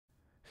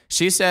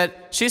She said,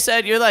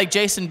 you're like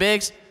Jason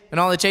Biggs in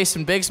all the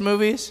Jason Biggs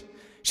movies.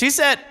 She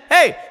said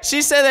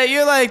that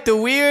you're like the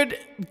weird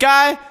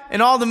guy in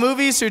all the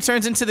movies who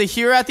turns into the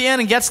hero at the end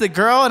and gets the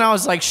girl. And I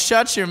was like,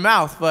 shut your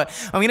mouth. But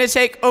I'm gonna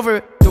take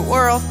over the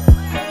world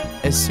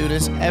as soon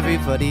as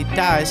everybody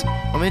dies.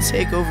 I'm gonna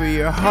take over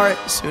your heart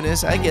as soon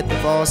as I get the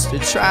balls to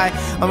try.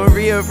 I'm gonna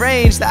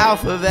rearrange the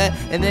alphabet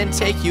and then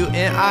take you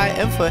in I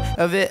and put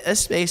of it a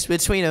space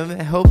between them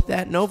and hope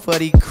that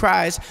nobody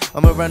cries.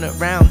 I'm gonna run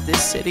around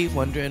this city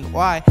wondering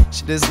why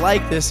shit is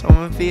like this. I'm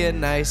gonna be a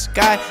nice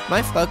guy,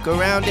 might fuck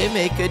around and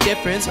make a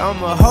difference. I'm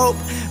gonna hope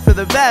for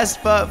the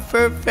best but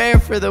prepare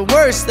for the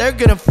worst. They're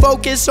gonna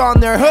focus on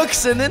their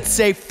hooks and then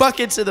say fuck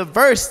it to the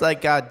verse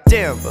like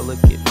goddamn. But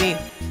look at me,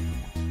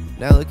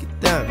 now look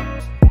at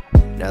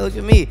them, now look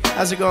at me.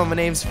 How's it going? My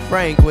name's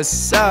Frank,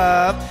 what's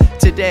up?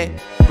 Today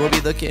we'll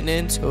be looking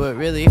into what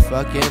really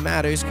fucking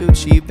matters.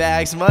 Gucci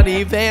bags,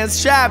 money,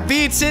 bands, trap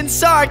beats, and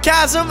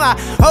sarcasm. I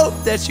hope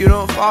that you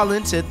don't fall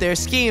into their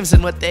schemes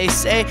and what they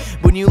say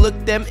when you look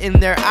them in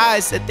their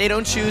eyes, that they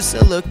don't choose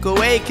to look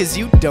away. Cause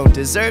you don't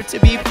deserve to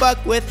be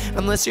fucked with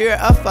unless you're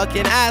a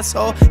fucking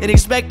asshole and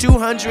expect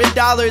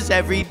 $200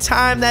 every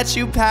time that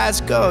you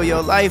pass go.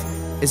 Your life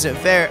isn't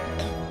fair.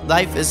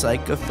 Life is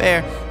like a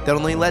fair that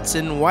only lets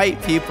in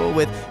white people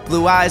with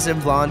blue eyes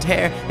and blonde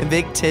hair and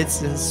big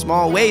tits and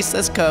small waists.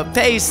 Let's cut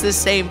paste, the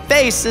same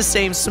face, the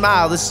same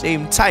smile, the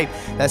same type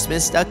that's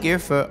been stuck here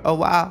for a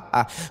while.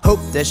 I hope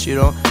that you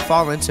don't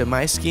fall into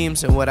my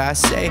schemes and what I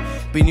say.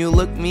 When you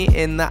look me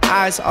in the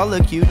eyes, I'll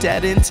look you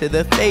dead into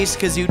the face.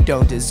 Cause you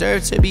don't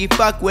deserve to be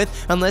fucked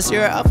with unless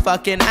you're a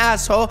fucking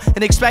asshole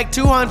and expect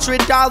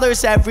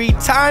 $200 every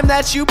time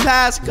that you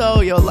pass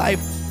go. Your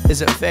life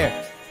isn't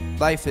fair.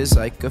 Life is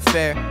like a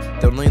fair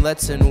that only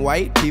lets in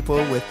white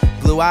people with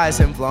blue eyes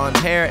and blonde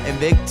hair and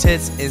big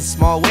tits and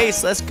small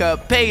waists. Let's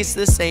cut paste,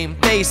 the same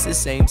face, the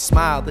same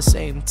smile, the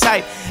same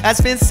type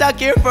that's been stuck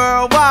here for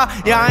a while.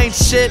 Yeah, I ain't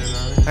shit,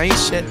 I ain't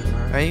shit,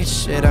 I ain't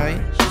shit, I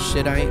ain't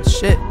shit, I ain't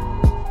shit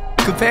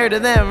compared to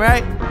them,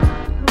 right?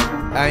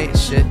 I ain't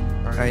shit,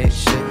 I ain't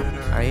shit,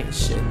 I ain't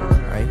shit,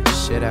 I ain't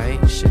shit, I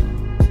ain't shit.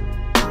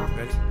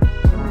 Ready?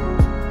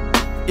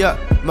 Yeah,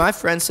 my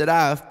friend said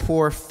I have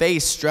poor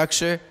face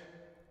structure.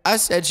 I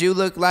said you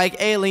look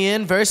like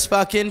Alien vs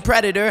fucking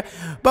Predator,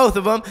 both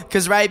of them,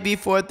 cause right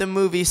before the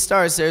movie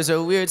starts there's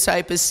a weird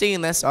type of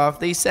scene that's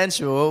awfully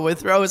sensual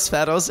with rose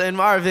petals and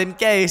Marvin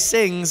Gaye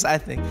sings. I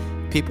think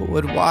people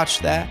would watch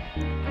that,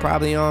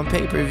 probably on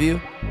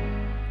pay-per-view,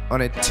 on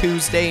a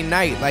Tuesday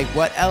night. Like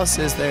what else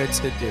is there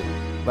to do?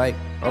 Like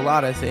a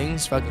lot of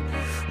things. Fucking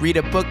read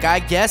a book, I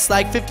guess,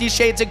 like 50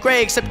 Shades of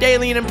Grey, except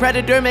Alien and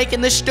Predator making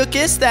the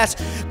shtukest.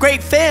 That's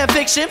great fan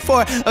fiction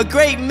for a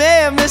great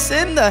man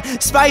missing the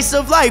spice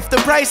of life. The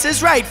price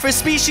is right for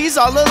species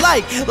all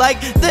alike. Like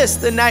this,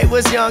 the night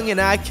was young and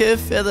I could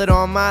feel it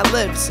on my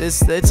lips. It's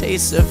the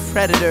taste of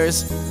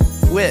Predator's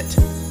wit.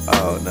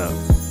 Oh no.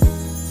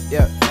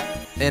 Yeah.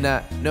 And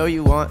I know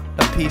you want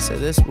a piece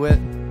of this wit.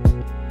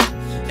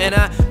 And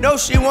I know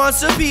she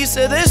wants a piece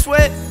of this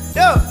wit.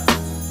 Yo.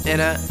 And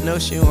I know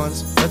she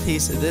wants a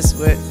piece of this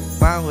wit.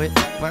 My wit,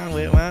 my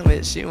wit, my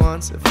wit. She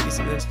wants a piece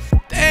of this.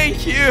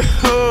 Thank you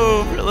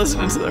for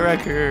listening to the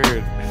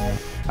record.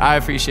 I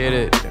appreciate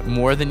it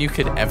more than you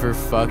could ever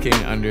fucking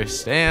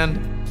understand.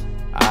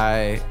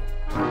 I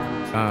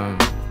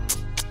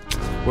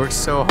worked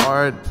so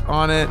hard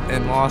on it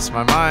and lost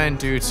my mind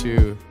due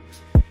to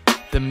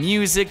the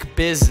music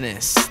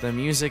business. The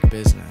music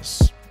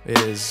business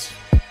is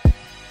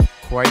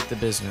quite the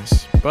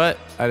business, but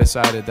I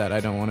decided that I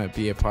don't want to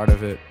be a part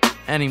of it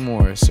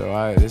anymore.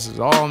 So this is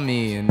all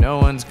me, and no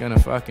one's gonna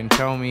fucking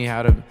tell me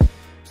how to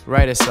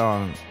write a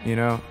song, you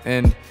know?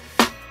 And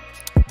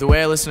the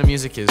way I listen to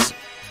music is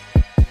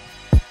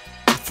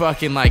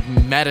fucking like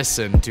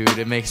medicine, dude.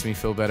 It makes me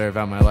feel better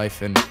about my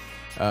life, and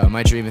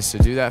my dream is to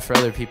do that for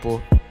other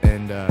people,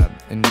 and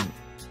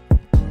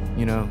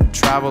you know,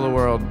 travel the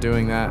world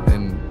doing that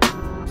and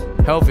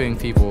helping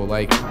people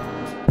like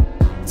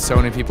so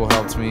many people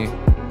helped me.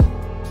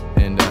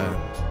 And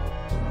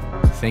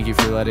thank you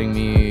for letting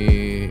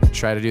me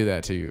try to do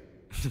that to you.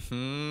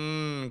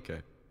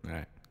 Okay, all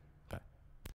right.